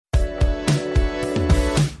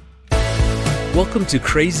Welcome to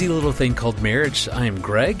Crazy Little Thing Called Marriage. I am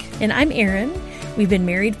Greg. And I'm Erin. We've been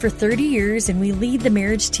married for 30 years, and we lead the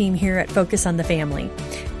marriage team here at Focus on the Family.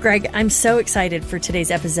 Greg, I'm so excited for today's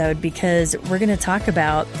episode because we're going to talk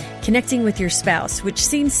about connecting with your spouse, which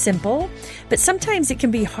seems simple, but sometimes it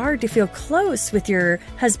can be hard to feel close with your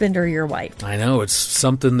husband or your wife. I know. It's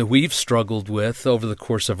something that we've struggled with over the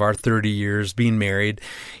course of our 30 years being married.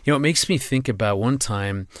 You know, it makes me think about one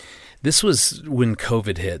time. This was when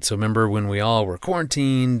COVID hit. So remember when we all were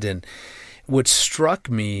quarantined, and what struck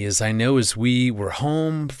me is I know as we were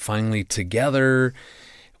home, finally together,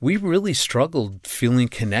 we really struggled feeling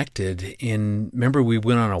connected. And remember we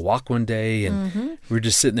went on a walk one day and we were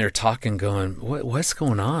just sitting there talking, going, what's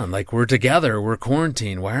going on? Like, we're together, we're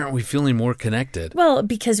quarantined. Why aren't we feeling more connected? Well,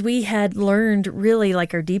 because we had learned really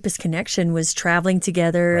like our deepest connection was traveling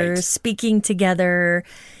together, Right. speaking together,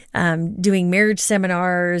 doing marriage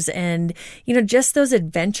seminars, and, you know, just those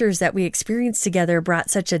adventures that we experienced together brought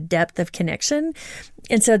such a depth of connection.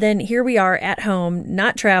 And so then here we are at home,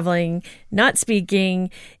 not traveling, not speaking,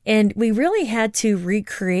 and we really had to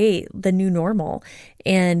recreate the new normal.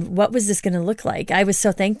 And what was this going to look like? I was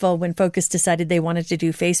so thankful when Focus decided they wanted to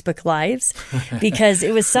do Facebook Lives because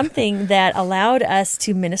it was something that allowed us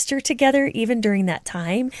to minister together even during that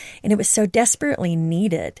time. And it was so desperately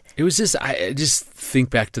needed. It was just, I just think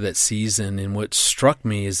back to that season, and what struck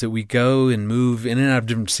me is that we go and move in and out of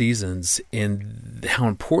different seasons, and how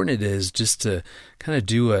important it is just to kind of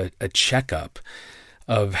do a checkup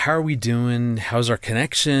of how are we doing? How's our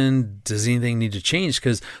connection? Does anything need to change?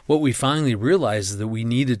 Because what we finally realized is that we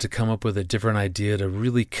needed to come up with a different idea to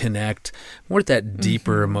really connect more at that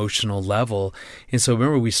deeper emotional level. And so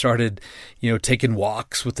remember, we started, taking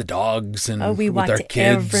walks with the dogs and we with our walked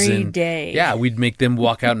kids every day. Yeah, we'd make them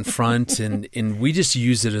walk out in front, and we just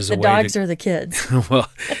use it as a way. The dogs or the kids? Well,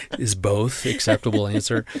 is both acceptable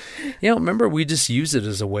answer. Remember, we just use it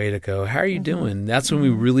as a way to go, how are you doing? That's when we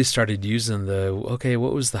really started using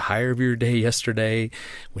what was the high of your day yesterday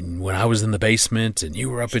when I was in the basement and you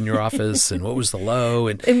were up in your office, and what was the low?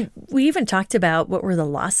 And we even talked about what were the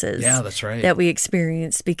losses that's right. that we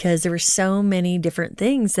experienced, because there were so many different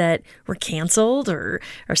things that were canceled, or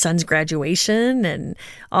our son's graduation and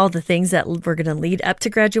all the things that were going to lead up to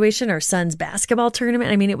graduation, our son's basketball tournament.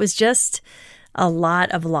 I mean, it was just a lot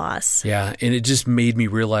of loss. Yeah, and it just made me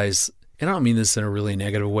realize, and I don't mean this in a really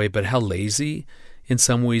negative way, but how lazy in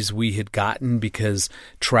some ways we had gotten, because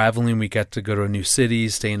traveling, we got to go to a new city,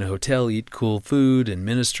 stay in a hotel, eat cool food, and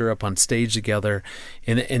minister up on stage together.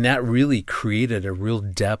 And that really created a real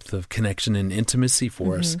depth of connection and intimacy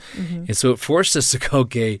for us. And so it forced us to go,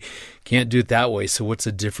 okay, can't do it that way. So what's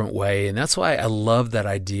a different way? And that's why I love that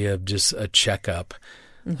idea of just a checkup.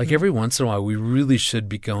 Like every once in a while, we really should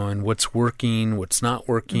be going, what's working, what's not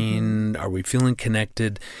working? Are we feeling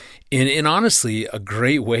connected? And honestly, a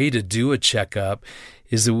great way to do a checkup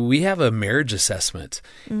is that we have a marriage assessment.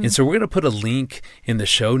 And so we're going to put a link in the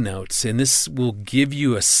show notes, and this will give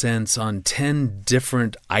you a sense on 10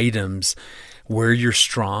 different items where you're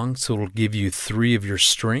strong. So it'll give you 3 of your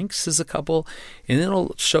strengths as a couple, and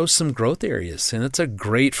it'll show some growth areas. And it's a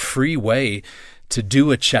great free way to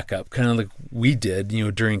do a checkup, kind of like we did,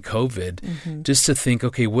 during COVID, just to think,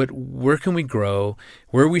 okay, where can we grow?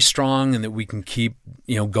 Where are we strong, and that we can keep,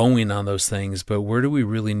 going on those things? But where do we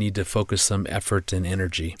really need to focus some effort and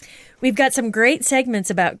energy? We've got some great segments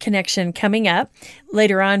about connection coming up.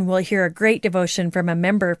 Later on, we'll hear a great devotion from a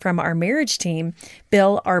member from our marriage team,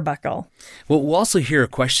 Bill Arbuckle. Well, we'll also hear a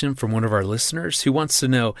question from one of our listeners who wants to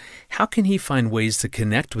know, how can he find ways to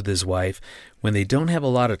connect with his wife when they don't have a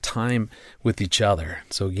lot of time with each other?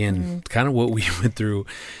 So again, kind of what we went through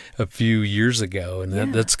a few years ago,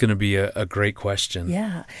 and that's going to be a great question.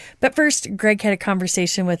 Yeah. But first, Greg had a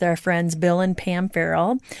conversation with our friends Bill and Pam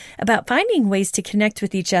Farrell about finding ways to connect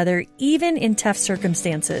with each other even in tough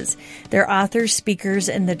circumstances. They're authors, speakers,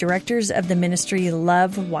 and the directors of the ministry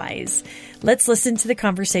Love Wise. Let's listen to the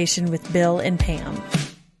conversation with Bill and Pam.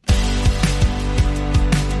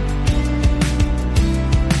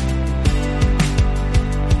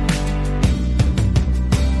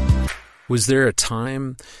 Was there a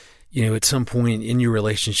time, at some point in your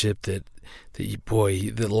relationship that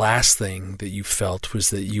the last thing that you felt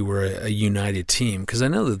was that you were a united team? Because I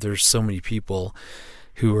know that there's so many people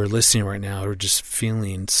who are listening right now who are just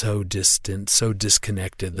feeling so distant, so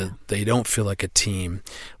disconnected that they don't feel like a team.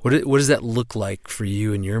 What does that look like for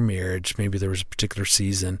you in your marriage? Maybe there was a particular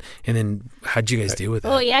season, and then how'd you guys deal with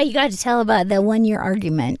that? Oh yeah, you got to tell about the 1-year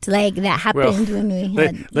argument, like that happened when we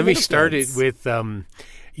had. Let me start kids. it with. I'm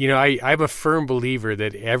a firm believer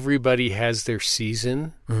that everybody has their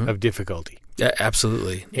season of difficulty. Yeah,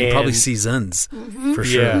 absolutely. And probably seasons for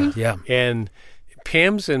sure. Yeah. And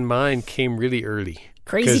Pam's and mine came really early.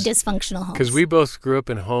 Crazy dysfunctional homes. Because we both grew up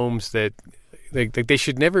in homes that they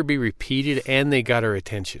should never be repeated, and they got our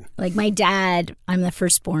attention. Like my dad, I'm the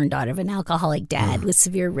firstborn daughter of an alcoholic dad with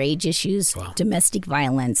severe rage issues, domestic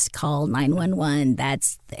violence, called 911.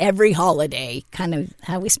 That's every holiday, kind of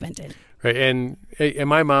how we spent it. Right, and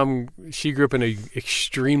my mom, she grew up in an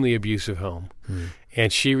extremely abusive home,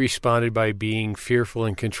 and she responded by being fearful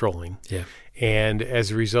and controlling. Yeah, and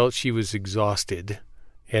as a result, she was exhausted,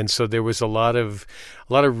 and so there was a lot of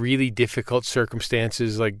really difficult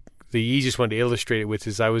circumstances. Like the easiest one to illustrate it with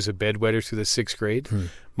is I was a bedwetter through the 6th grade.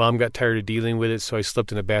 Mom got tired of dealing with it, so I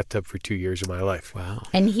slept in a bathtub for 2 years of my life. Wow!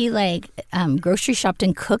 And he grocery shopped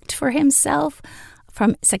and cooked for himself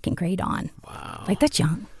from 2nd grade on. Wow! Like that's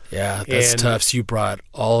young. Yeah, that's tough. So you brought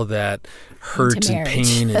all of that hurt and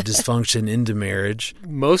pain and dysfunction into marriage.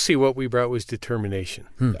 Mostly what we brought was determination.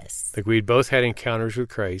 Yes. Like we'd both had encounters with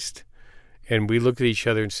Christ, and we looked at each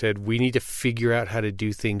other and said, we need to figure out how to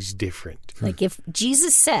do things different. Like if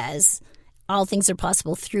Jesus says all things are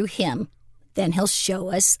possible through him, then he'll show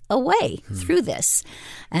us a way through this.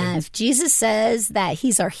 And if Jesus says that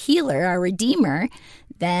he's our healer, our redeemer,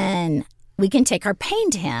 then we can take our pain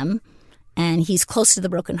to him. And he's close to the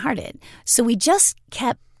brokenhearted. So we just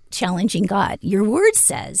kept challenging God. Your word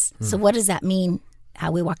says. So what does that mean,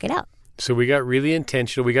 how we walk it out? So we got really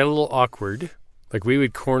intentional. We got a little awkward. Like we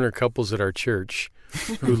would corner couples at our church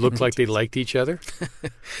who looked like they liked each other.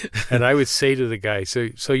 And I would say to the guy,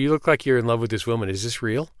 so you look like you're in love with this woman. Is this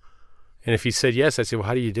real? And if he said yes, I'd say, well,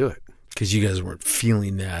 how do you do it? Because you guys weren't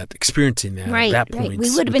feeling that, experiencing that at that point. Right.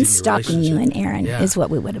 We would have been stalking you and Aaron is what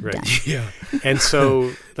we would have done. Yeah. And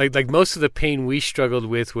so like most of the pain we struggled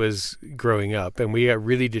with was growing up, and we got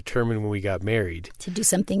really determined when we got married. To do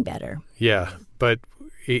something better. Yeah. But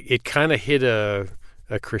it kind of hit a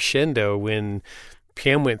crescendo when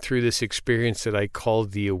Pam went through this experience that I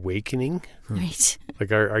called the awakening. Right.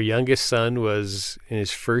 Like our youngest son was in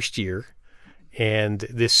his 1st year, and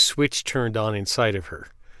this switch turned on inside of her.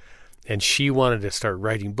 And she wanted to start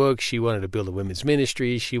writing books. She wanted to build a women's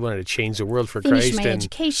ministry. She wanted to change the world for Finish Christ. My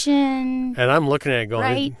education. And I'm looking at it going,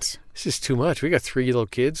 right. This is too much. We got 3 little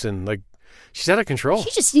kids, and like she's out of control. She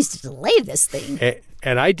just needs to delay this thing.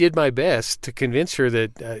 And I did my best to convince her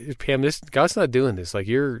that, Pam, God's not doing this. Like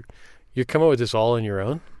you're coming up with this all on your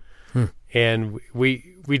own. And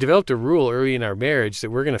we developed a rule early in our marriage that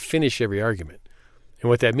we're going to finish every argument. And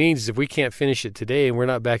what that means is if we can't finish it today and we're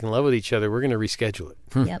not back in love with each other, we're going to reschedule it.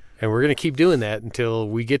 Yep. And we're going to keep doing that until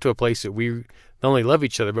we get to a place that we not only love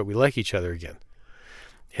each other, but we like each other again.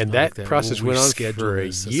 And that process went on for a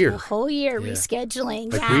year. A whole year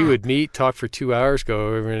rescheduling. Like we would meet, talk for 2 hours,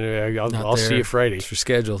 go, I'll see you Friday. It's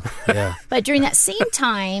rescheduled. Yeah. But during that same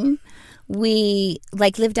time, we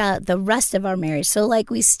lived out the rest of our marriage. So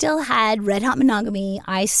we still had red hot monogamy.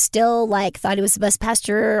 I still thought he was the best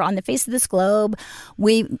pastor on the face of this globe.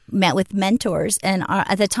 We met with mentors, and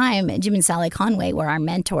at the time, Jim and Sally Conway were our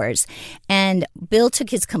mentors. And Bill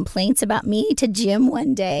took his complaints about me to Jim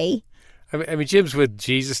one day. I mean, Jim's with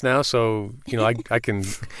Jesus now, so I can.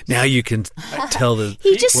 Now you can tell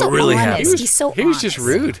he's just so really honest. He's so he was just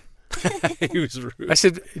rude. He was rude. I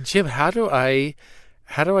said, Jim, how do I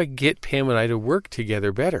get Pam and I to work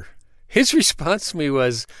together better? His response to me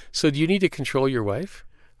was, so do you need to control your wife?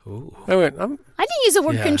 Ooh. I went, I didn't use the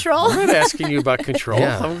word control. I'm not asking you about control.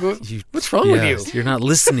 What's wrong with you? You're not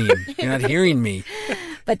listening. You're not hearing me.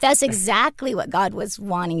 But that's exactly what God was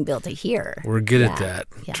wanting Bill to hear. We're good at that,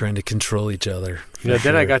 trying to control each other.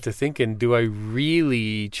 Then I got to thinking, do I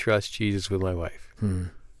really trust Jesus with my wife?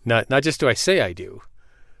 Not just do I say I do,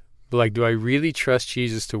 but do I really trust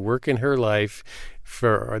Jesus to work in her life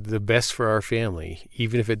for the best for our family,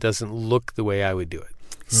 even if it doesn't look the way I would do it?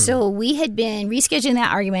 So we had been rescheduling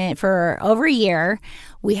that argument for over a year.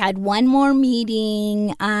 We had one more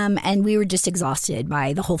meeting, and we were just exhausted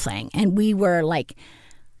by the whole thing. And we were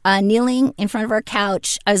kneeling in front of our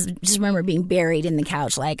couch. I just remember being buried in the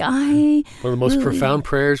couch. One of the most profound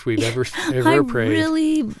prayers we've ever prayed. I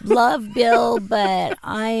really love Bill, but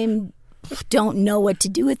I don't know what to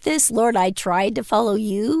do with this. Lord, I tried to follow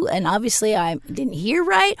you, and obviously I didn't hear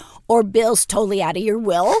right, or Bill's totally out of your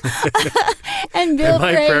will. And Bill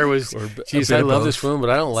my prayer was, Jesus, I love this woman, but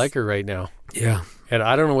I don't like her right now. Yeah. And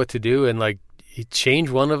I don't know what to do. And change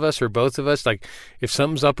one of us or both of us. Like if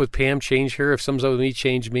something's up with Pam, change her. If something's up with me,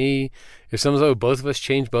 change me. If something's up with both of us,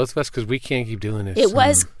 change both of us, because we can't keep doing this. It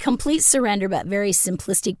was complete surrender, but very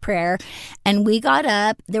simplistic prayer. And we got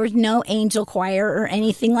up. There was no angel choir or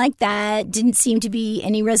anything like that. Didn't seem to be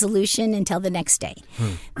any resolution until the next day.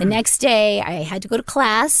 The next day, I had to go to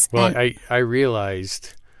class. Well, I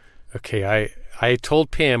realized, okay, I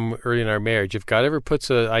told Pam early in our marriage, if God ever puts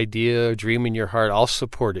an idea, a dream in your heart, I'll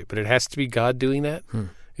support it. But it has to be God doing that.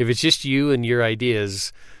 If it's just you and your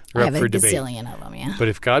ideas, they're up for debate. I have a gazillion of them, yeah. But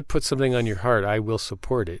if God puts something on your heart, I will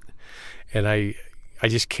support it. And I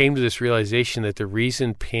just came to this realization that the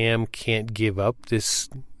reason Pam can't give up this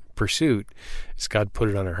pursuit is God put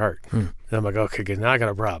it on her heart. And I'm like, okay, good, now I got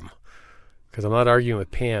a problem. Because I'm not arguing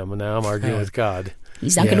with Pam, and now I'm arguing with God.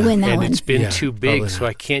 He's not going to win that and one. And it's been too big, so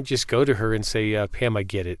I can't just go to her and say, Pam, I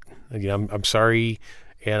get it. I'm sorry,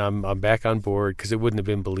 and I'm back on board, because it wouldn't have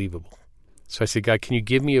been believable. So I said, God, can you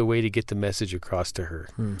give me a way to get the message across to her?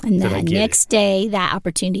 And the next day, that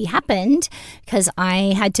opportunity happened, because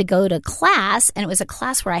I had to go to class, and it was a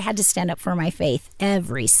class where I had to stand up for my faith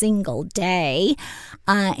every single day,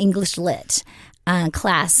 English Lit.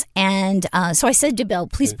 Class. And so I said to Bill,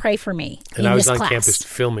 please pray for me and I was on campus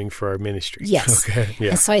filming for our ministry. Yes. Okay. Yeah.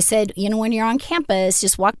 And so I said, when you're on campus,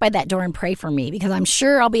 just walk by that door and pray for me, because I'm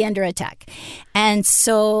sure I'll be under attack. And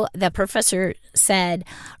so the professor said,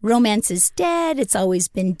 romance is dead. It's always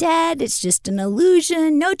been dead. It's just an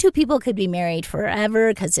illusion. No two people could be married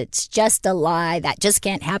forever, because it's just a lie. That just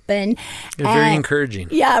can't happen. Very encouraging.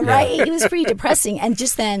 Yeah, right. It was pretty depressing. And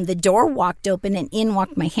just then the door walked open, and in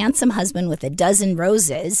walked my handsome husband with a dozen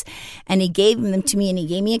roses, and he gave them to me, and he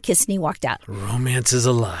gave me a kiss, and he walked out. Romance is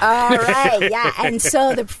a lie. All right, yeah. And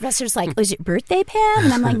so the professor's like, was it your birthday, Pam?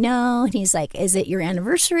 And I'm like, no. And he's like, is it your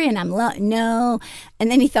anniversary? And I'm no. And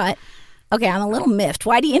then he thought, okay, I'm a little miffed.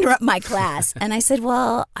 Why do you interrupt my class? And I said,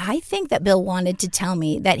 well, I think that Bill wanted to tell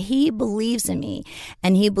me that he believes in me,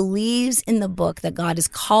 and he believes in the book that God has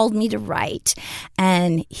called me to write.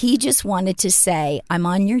 And he just wanted to say, I'm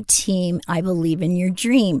on your team. I believe in your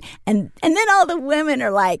dream. And then all the women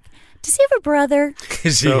are like, does he have a brother?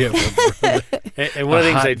 And one of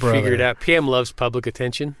the things I figured out, Pam loves public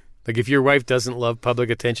attention. Like if your wife doesn't love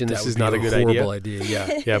public attention, this is not a good idea. Horrible idea.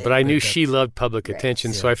 Yeah. Yeah, but I knew she loved public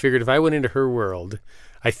attention, so I figured if I went into her world,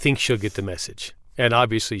 I think she'll get the message. And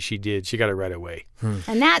obviously she did. She got it right away.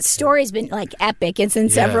 And that story's been like epic. It's in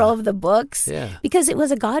several of the books because it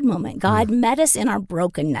was a God moment. God met us in our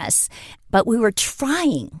brokenness, but we were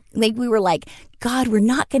trying. Like we were like, God, we're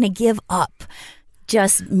not going to give up.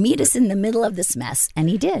 Just meet us in the middle of this mess. And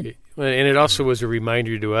he did. And it also was a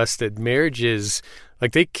reminder to us that marriages,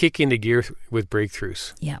 like they kick into gear with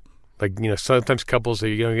breakthroughs. Yeah. Like, sometimes couples are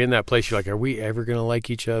in that place. You're like, are we ever going to like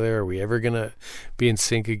each other? Are we ever going to be in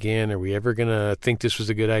sync again? Are we ever going to think this was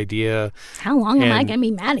a good idea? How long am I going to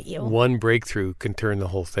be mad at you? One breakthrough can turn the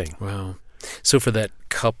whole thing. Wow. So for that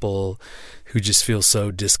couple who just feels so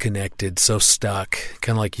disconnected, so stuck,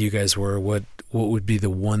 kind of like you guys were, what would be the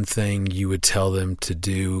one thing you would tell them to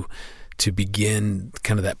do to begin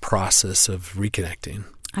kind of that process of reconnecting?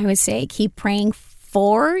 I would say keep praying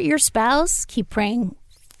for your spouse, keep praying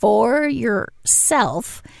for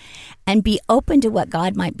yourself, and be open to what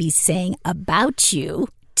God might be saying about you,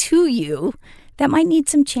 to you, that might need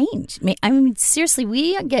some change. I mean, seriously,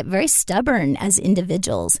 we get very stubborn as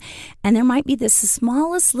individuals, and there might be this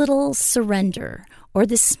smallest little surrender or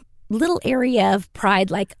this little area of pride,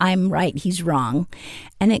 like I'm right, he's wrong.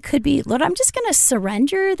 And it could be, Lord, I'm just going to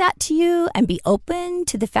surrender that to you and be open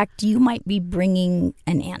to the fact you might be bringing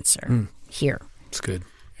an answer here. That's good.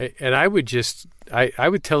 And I would I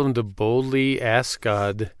would tell them to boldly ask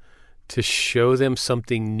God to show them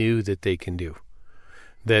something new that they can do.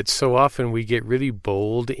 That so often we get really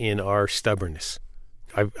bold in our stubbornness.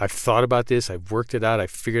 I've thought about this. I've worked it out. I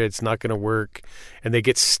figured it's not going to work. And they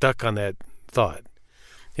get stuck on that thought.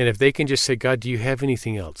 And if they can just say, God, do you have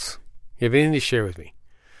anything else? You have anything to share with me?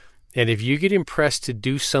 And if you get impressed to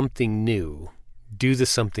do something new, do the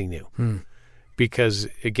something new. Because,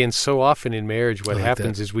 again, so often in marriage what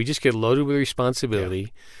happens is we just get loaded with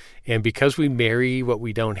responsibility. Yeah. And because we marry what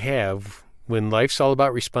we don't have, when life's all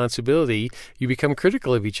about responsibility, you become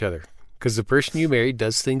critical of each other because the person you marry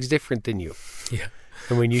does things different than you. Yeah.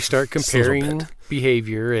 And when you start comparing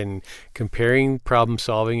behavior and comparing problem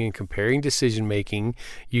solving and comparing decision making,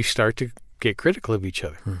 you start to get critical of each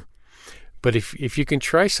other. But if you can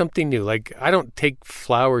try something new, like I don't take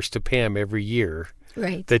flowers to Pam every year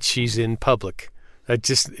that she's in public.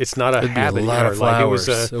 It's not a It'd habit. be a lot of flowers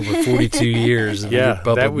over 42 years. Of Yeah,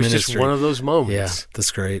 public that was ministry. just one of those moments. Yeah,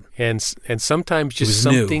 that's great. And sometimes just was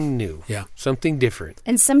something new. Yeah. Something different.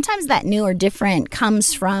 And sometimes that new or different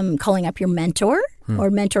comes from calling up your mentor or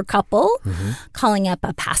mentor couple, calling up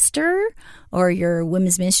a pastor or your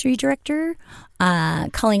women's ministry director,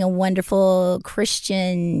 calling a wonderful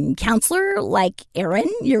Christian counselor like Erin,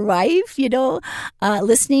 your wife,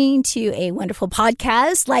 listening to a wonderful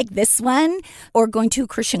podcast like this one, or going to a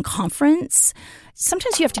Christian conference.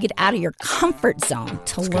 Sometimes you have to get out of your comfort zone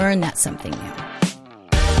to learn that something new.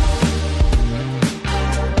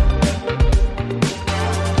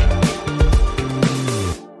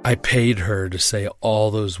 I paid her to say all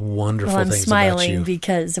those wonderful Well, I'm things smiling about you.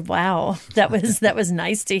 because, wow, that was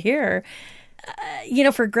nice to hear.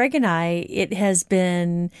 For Greg and I, it has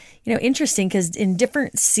been, interesting because in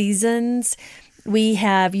different seasons, we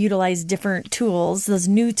have utilized different tools, those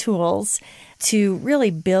new tools, to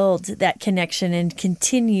really build that connection and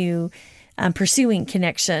continue pursuing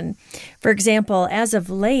connection. For example, as of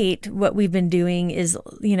late, what we've been doing is,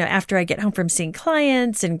 after I get home from seeing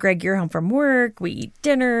clients and Greg, you're home from work, we eat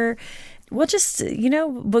dinner. We'll just,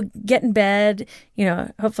 we'll get in bed,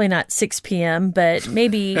 hopefully not 6 p.m., but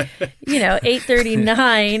maybe, 8:30,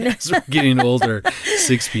 9. As we're getting older,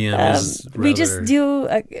 6 p.m. is rather we just do,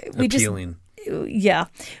 appealing.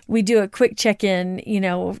 We do a quick check-in,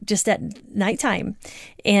 just at nighttime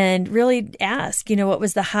and really ask, what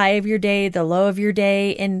was the high of your day, the low of your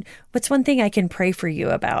day, and what's one thing I can pray for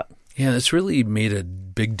you about? Yeah, it's really made a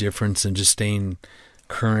big difference in just staying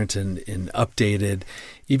current and updated.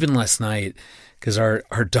 Even last night, because our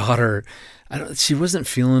daughter, she wasn't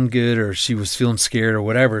feeling good, or she was feeling scared or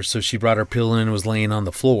whatever, so she brought her pillow and was laying on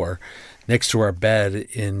the floor next to our bed,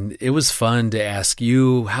 and it was fun to ask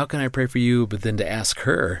you, how can I pray for you, but then to ask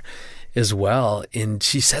her as well. And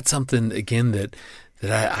she said something again that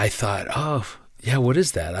I thought, oh yeah, what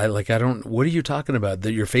is that? What are you talking about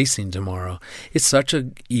that you're facing tomorrow? It's such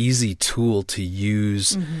an easy tool to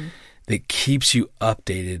use that keeps you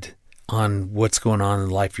updated on what's going on in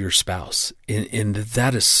the life of your spouse. And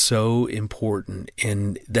that is so important.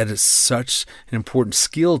 And that is such an important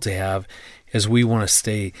skill to have as we want to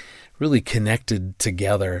stay really connected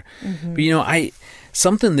together. But,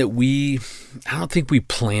 something that I don't think we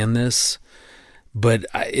plan this, but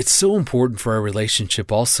it's so important for our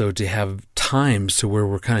relationship also to have times to where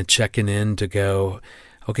we're kind of checking in to go,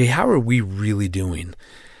 okay, how are we really doing?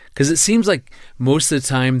 Because it seems like most of the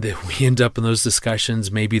time that we end up in those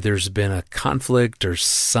discussions, maybe there's been a conflict or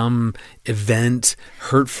some event,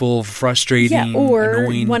 hurtful, frustrating, or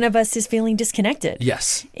annoying. One of us is feeling disconnected.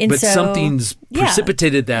 Yes, And but so- something's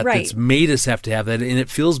precipitated that, right. that's made us have to have that, and it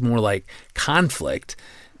feels more like conflict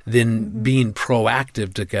than being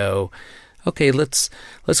proactive to go, okay, let's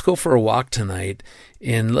go for a walk tonight,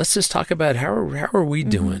 and let's just talk about how are we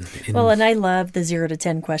doing. Well, and I love the 0 to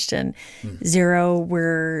 10 question. 0,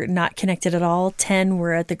 we're not connected at all. 10,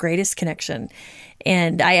 we're at the greatest connection.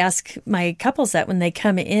 And I ask my couples that when they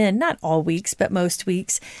come in, not all weeks, but most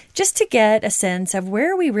weeks, just to get a sense of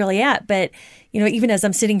where are we really at. But, even as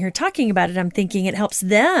I'm sitting here talking about it, I'm thinking it helps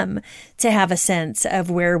them to have a sense of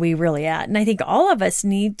where we really at. And I think all of us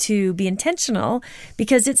need to be intentional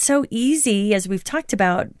because it's so easy, as we've talked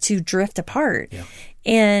about, to drift apart. Yeah.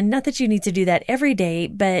 And not that you need to do that every day,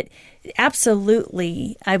 but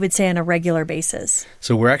absolutely, I would say on a regular basis.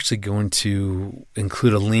 So we're actually going to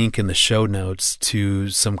include a link in the show notes to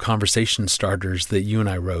some conversation starters that you and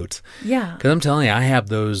I wrote. Yeah. Because I'm telling you, I have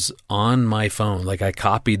those on my phone. Like I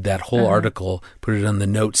copied that whole article, put it on the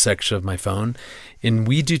notes section of my phone, and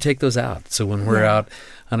we do take those out. So when we're out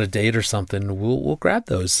on a date or something, we'll grab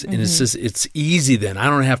those, and it's easy. Then I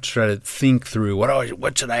don't have to try to think through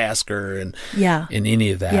what should I ask her and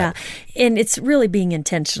any of that. Yeah, and it's really being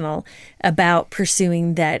intentional about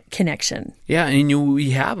pursuing that connection. Yeah, and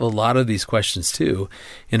we have a lot of these questions too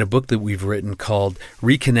in a book that we've written called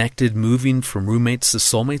Reconnected: Moving from Roommates to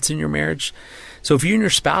Soulmates in Your Marriage. So if you and your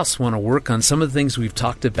spouse want to work on some of the things we've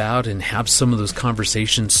talked about and have some of those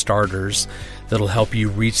conversation starters that'll help you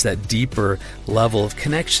reach that deeper level of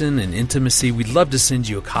connection and intimacy, we'd love to send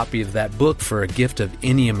you a copy of that book for a gift of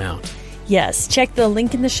any amount. Yes, check the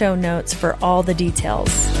link in the show notes for all the details.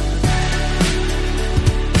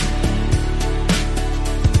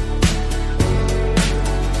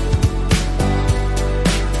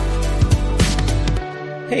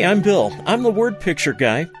 Hey, I'm Bill. I'm the word picture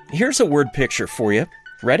guy. Here's a word picture for you.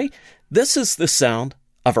 Ready? This is the sound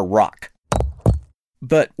of a rock.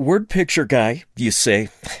 But word picture guy, you say,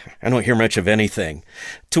 I don't hear much of anything.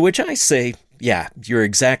 To which I say, yeah, you're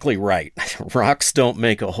exactly right. Rocks don't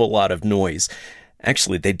make a whole lot of noise.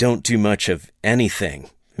 Actually, they don't do much of anything.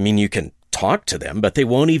 I mean, you can talk to them, but they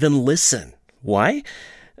won't even listen. Why?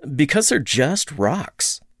 Because they're just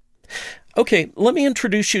rocks. Okay, let me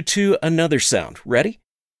introduce you to another sound. Ready?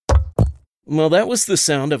 Well, that was the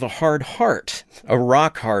sound of a hard heart, a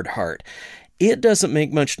rock-hard heart. It doesn't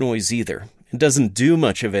make much noise either. It doesn't do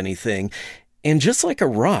much of anything. And just like a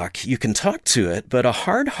rock, you can talk to it, but a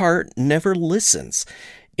hard heart never listens.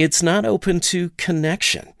 It's not open to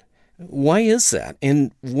connection. Why is that?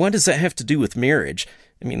 And what does that have to do with marriage?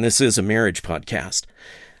 I mean, this is a marriage podcast.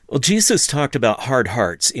 Well, Jesus talked about hard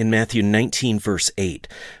hearts in Matthew 19, verse 8.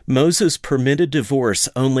 Moses permitted divorce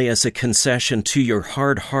only as a concession to your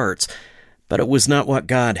hard hearts, but it was not what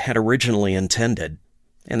God had originally intended.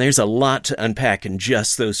 And there's a lot to unpack in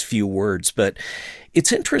just those few words, but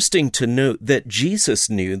it's interesting to note that Jesus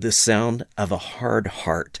knew the sound of a hard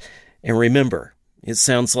heart. And remember, it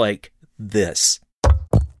sounds like this.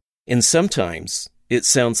 And sometimes it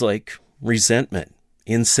sounds like resentment,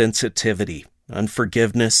 insensitivity,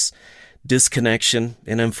 unforgiveness, disconnection,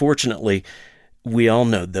 and unfortunately, we all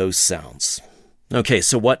know those sounds. Okay,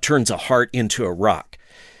 so what turns a heart into a rock?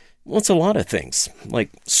 Well, it's a lot of things,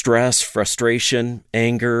 like stress, frustration,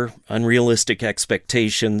 anger, unrealistic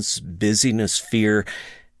expectations, busyness, fear,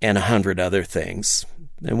 and 100 other things.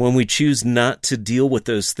 And when we choose not to deal with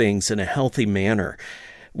those things in a healthy manner,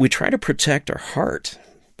 we try to protect our heart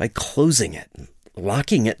by closing it,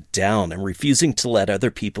 locking it down, and refusing to let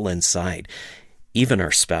other people inside, even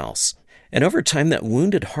our spouse. And over time, that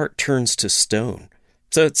wounded heart turns to stone.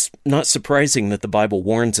 So it's not surprising that the Bible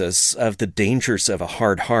warns us of the dangers of a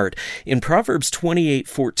hard heart. In Proverbs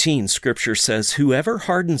 28:14, Scripture says, "Whoever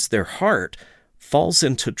hardens their heart falls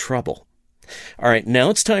into trouble." All right, now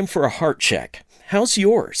it's time for a heart check. How's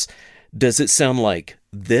yours? Does it sound like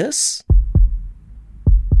this?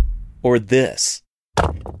 Or this?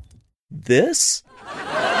 This?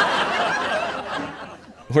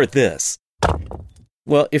 Or this?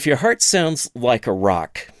 Well, if your heart sounds like a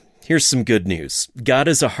rock, here's some good news. God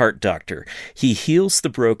is a heart doctor. He heals the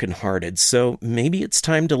brokenhearted, so maybe it's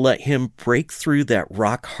time to let Him break through that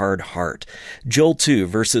rock-hard heart. Joel 2,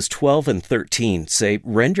 verses 12 and 13 say,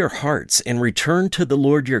 "Rend your hearts and return to the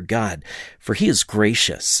Lord your God, for He is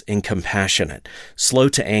gracious and compassionate, slow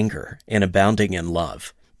to anger, and abounding in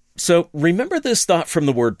love." So remember this thought from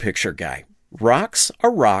the word picture guy. Rocks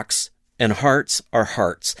are rocks, and hearts are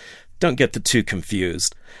hearts. Don't get the two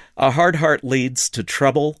confused. A hard heart leads to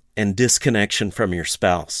trouble and disconnection from your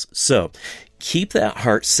spouse. So keep that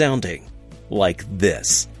heart sounding like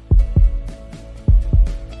this.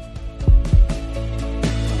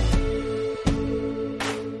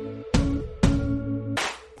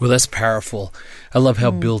 Well, that's powerful. I love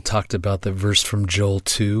how Bill talked about the verse from Joel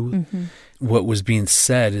 2. Mm-hmm. What was being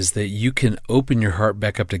said is that you can open your heart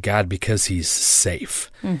back up to God because He's safe.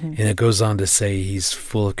 Mm-hmm. And it goes on to say He's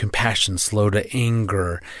full of compassion, slow to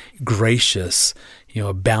anger, gracious,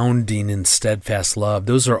 abounding in steadfast love.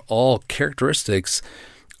 Those are all characteristics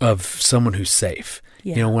of someone who's safe.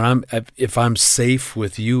 Yeah. If I'm safe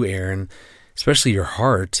with you, Aaron, especially your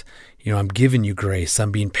heart, I'm giving you grace.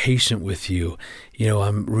 I'm being patient with you.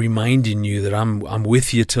 I'm reminding you that I'm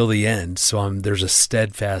with you till the end. So there's a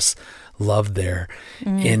steadfast love there.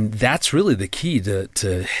 And that's really the key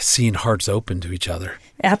to seeing hearts open to each other.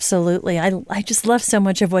 Absolutely. I just love so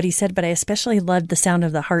much of what he said, but I especially loved the sound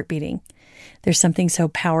of the heart beating. There's something so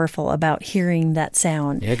powerful about hearing that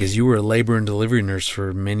sound. Yeah, because you were a labor and delivery nurse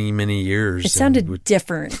for many, many years. It sounded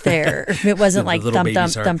different there. It wasn't like thump,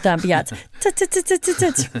 thump, thump, thump. Yeah,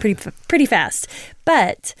 it's pretty fast.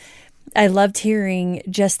 But I loved hearing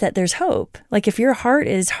just that there's hope. Like if your heart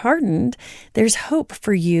is hardened, there's hope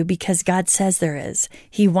for you because God says there is.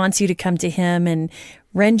 He wants you to come to Him and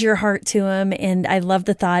rend your heart to Him. And I love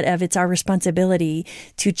the thought of it's our responsibility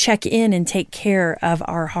to check in and take care of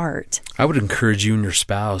our heart. I would encourage you and your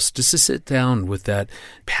spouse just to sit down with that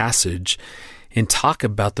passage and talk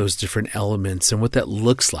about those different elements and what that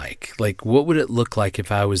looks like. Like, what would it look like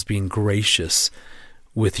if I was being gracious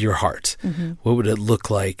with your heart? Mm-hmm. What would it look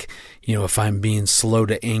like, if I'm being slow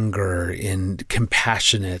to anger and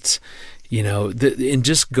compassionate, and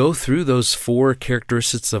just go through those 4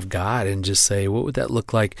 characteristics of God and just say, what would that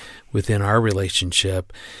look like within our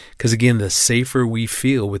relationship? Because again, the safer we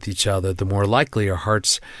feel with each other, the more likely our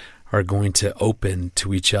hearts are going to open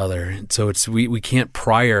to each other. And so we can't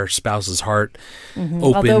pry our spouse's heart open.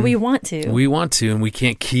 Although we want to. We want to, and we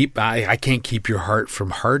can't keep, I can't keep your heart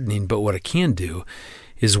from hardening, but what I can do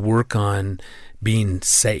is work on being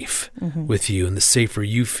safe with you. And the safer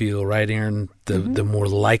you feel, right, Aaron, the more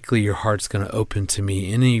likely your heart's going to open to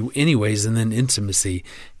me anyways, and then intimacy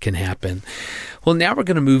can happen. Well, now we're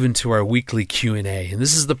going to move into our weekly Q&A, and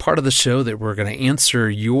this is the part of the show that we're going to answer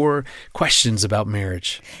your questions about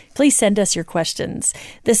marriage. Please send us your questions.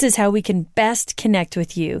 This is how we can best connect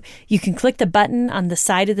with you. You can click the button on the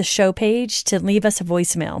side of the show page to leave us a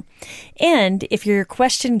voicemail. And if your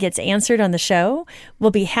question gets answered on the show,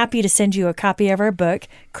 we'll be happy to send you a copy of our book,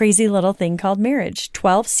 Crazy Little Thing Called Marriage,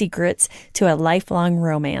 12 Secrets to a Lifelong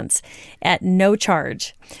Romance, at no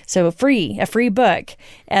charge. So a free book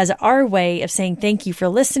as our way of saying thank you for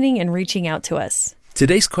listening and reaching out to us.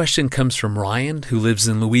 Today's question comes from Ryan, who lives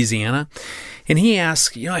in Louisiana, and he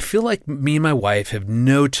asks, I feel like me and my wife have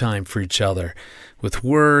no time for each other with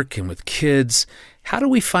work and with kids. How do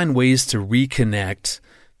we find ways to reconnect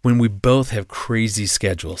when we both have crazy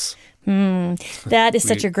schedules? That is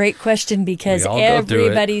such a great question because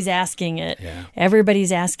everybody's asking it. Yeah.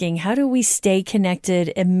 Everybody's asking, how do we stay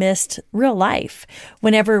connected amidst real life?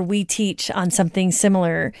 Whenever we teach on something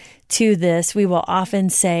similar to this, we will often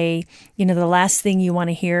say, the last thing you want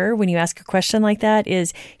to hear when you ask a question like that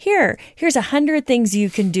is, here's 100 things you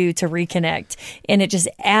can do to reconnect. And it just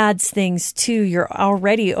adds things to your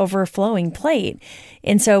already overflowing plate.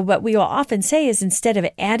 And so what we will often say is, instead of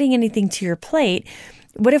adding anything to your plate,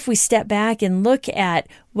 what if we step back and look at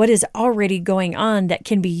what is already going on that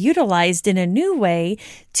can be utilized in a new way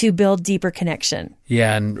to build deeper connection?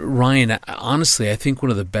 Yeah, and Ryan, honestly, I think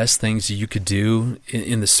one of the best things you could do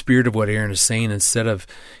in the spirit of what Aaron is saying, instead of,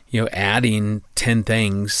 adding 10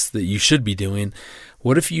 things that you should be doing,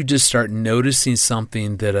 what if you just start noticing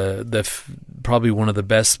something that probably one of the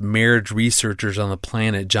best marriage researchers on the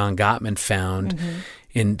planet, John Gottman, found,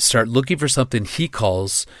 and start looking for something he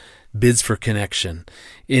calls bids for connection.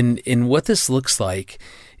 In what this looks like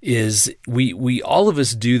is we all of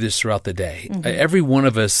us do this throughout the day. Every one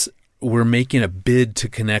of us, we're making a bid to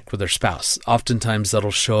connect with our spouse. Oftentimes that'll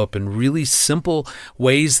show up in really simple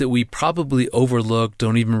ways that we probably overlook,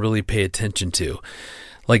 don't even really pay attention to.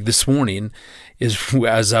 Like this morning,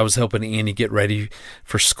 as I was helping Annie get ready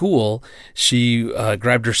for school, she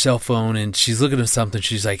grabbed her cell phone and she's looking at something.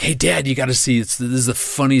 She's like, "Hey, Dad, you got to see this is the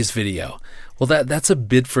funniest video." Well, that's a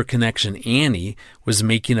bid for connection. Annie was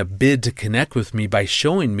making a bid to connect with me by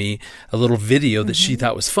showing me a little video that she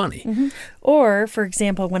thought was funny. Or, for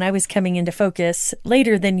example, when I was coming into focus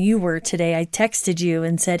later than you were today, I texted you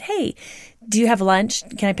and said, "Hey, do you have lunch?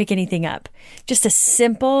 Can I pick anything up?" Just a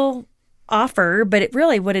simple offer, but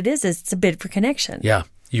what it is it's a bid for connection. Yeah.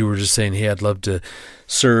 You were just saying, "Hey, I'd love to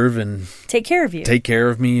serve and take care of you. Take care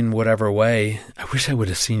of me in whatever way." I wish I would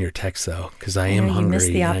have seen your text, though, because I am hungry missed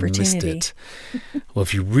the and opportunity. I missed it. Well,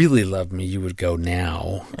 if you really love me, you would go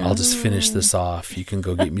now. I'll just finish this off. You can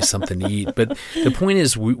go get me something to eat. But the point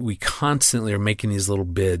is, we constantly are making these little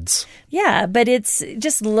bids. Yeah, but it's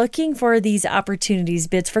just looking for these opportunities,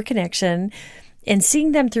 bids for connection, and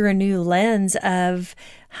seeing them through a new lens of,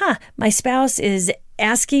 my spouse is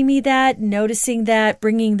asking me that, noticing that,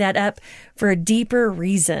 bringing that up for a deeper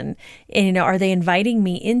reason. And are they inviting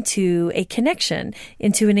me into a connection,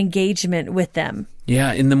 into an engagement with them?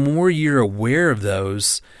 Yeah, and the more you're aware of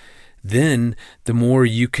those, then the more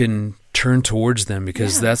you can turn towards them,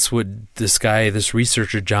 because that's what this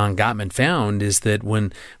researcher, John Gottman, found, is that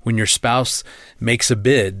when your spouse makes a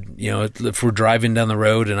bid, if we're driving down the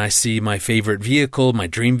road and I see my favorite vehicle, my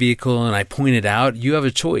dream vehicle, and I point it out, you have a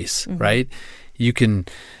choice, right? You can,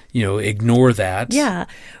 ignore that. Yeah.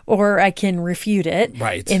 Or I can refute it.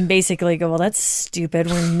 Right. And basically go, well, that's stupid.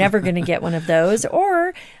 We're never going to get one of those.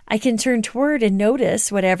 Or I can turn toward and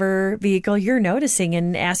notice whatever vehicle you're noticing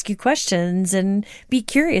and ask you questions and be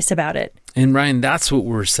curious about it. And Ryan, that's what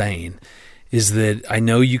we're saying, is that I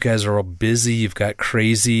know you guys are all busy. You've got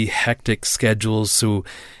crazy, hectic schedules. So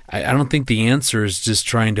I don't think the answer is just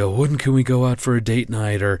trying to, when can we go out for a date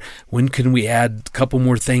night? Or when can we add a couple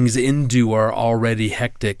more things into our already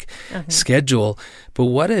hectic schedule? But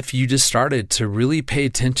what if you just started to really pay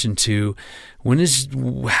attention to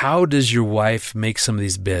how does your wife make some of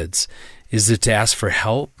these bids? Is it to ask for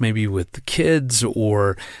help, maybe with the kids,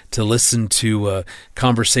 or to listen to a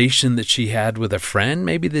conversation that she had with a friend,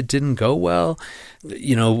 maybe that didn't go well?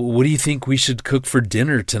 What do you think we should cook for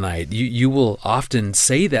dinner tonight? You will often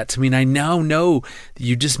say that to me, and I now know that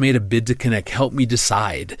you just made a bid to connect. Help me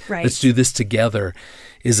decide. Right. Let's do this together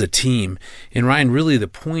as a team. And Ryan, really the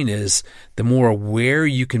point is, the more aware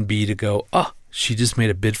you can be to go, she just made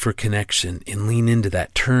a bid for connection, and lean into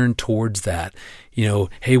that, turn towards that.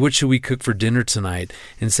 Hey, what should we cook for dinner tonight?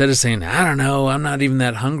 Instead of saying, I don't know, I'm not even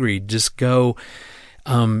that hungry, just go,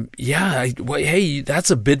 Hey,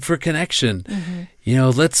 that's a bid for connection.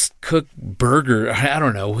 Let's cook burger. I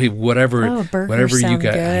don't know, whatever you got.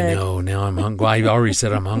 Good. I know, now I'm hungry. Well, I already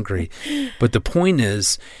said I'm hungry. But the point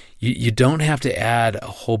is, you don't have to add a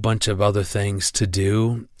whole bunch of other things to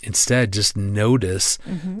do. Instead, just notice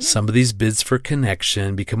some of these bids for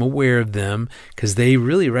connection, become aware of them, because they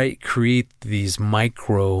really, create these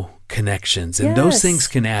micro connections. And those things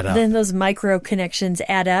can add up. Then those micro connections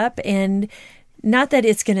add up, and not that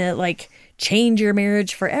it's going to change your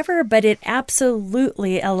marriage forever, but it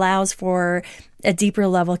absolutely allows for a deeper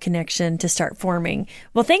level connection to start forming.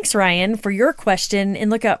 Well, thanks, Ryan, for your question, and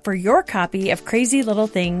look out for your copy of Crazy Little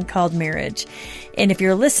Thing Called Marriage. And if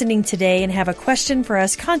you're listening today and have a question for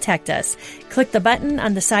us, contact us. Click the button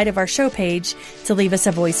on the side of our show page to leave us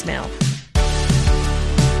a voicemail.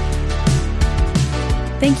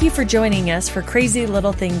 Thank you for joining us for Crazy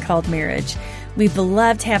Little Thing Called Marriage. We've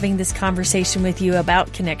loved having this conversation with you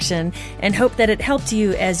about connection and hope that it helped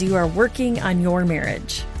you as you are working on your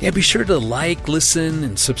marriage. Yeah, be sure to listen,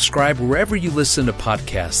 and subscribe wherever you listen to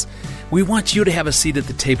podcasts. We want you to have a seat at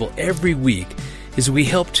the table every week as we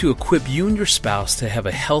help to equip you and your spouse to have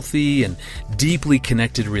a healthy and deeply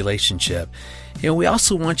connected relationship. We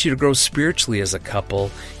also want you to grow spiritually as a couple,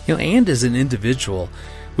 and as an individual,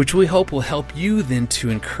 which we hope will help you then to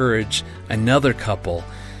encourage another couple,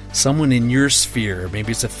 someone in your sphere,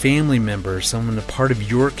 maybe it's a family member, someone a part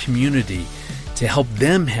of your community, to help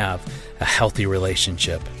them have a healthy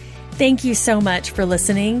relationship. Thank you so much for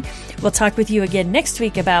listening. We'll talk with you again next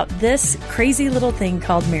week about this crazy little thing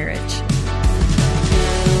called marriage.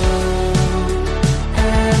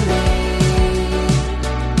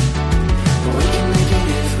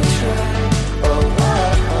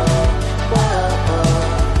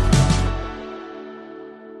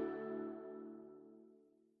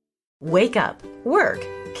 Wake up, work,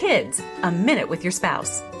 kids, a minute with your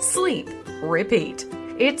spouse, sleep, repeat.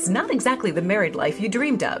 It's not exactly the married life you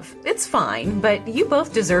dreamed of. It's fine, but you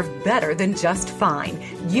both deserve better than just fine.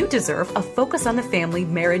 You deserve a Focus on the Family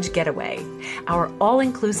marriage getaway. Our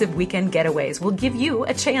all-inclusive weekend getaways will give you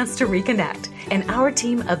a chance to reconnect, and our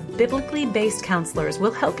team of biblically based counselors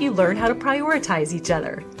will help you learn how to prioritize each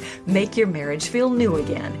other. Make your marriage feel new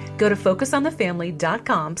again. Go to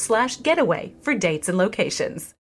focusonthefamily.com/getaway for dates and locations.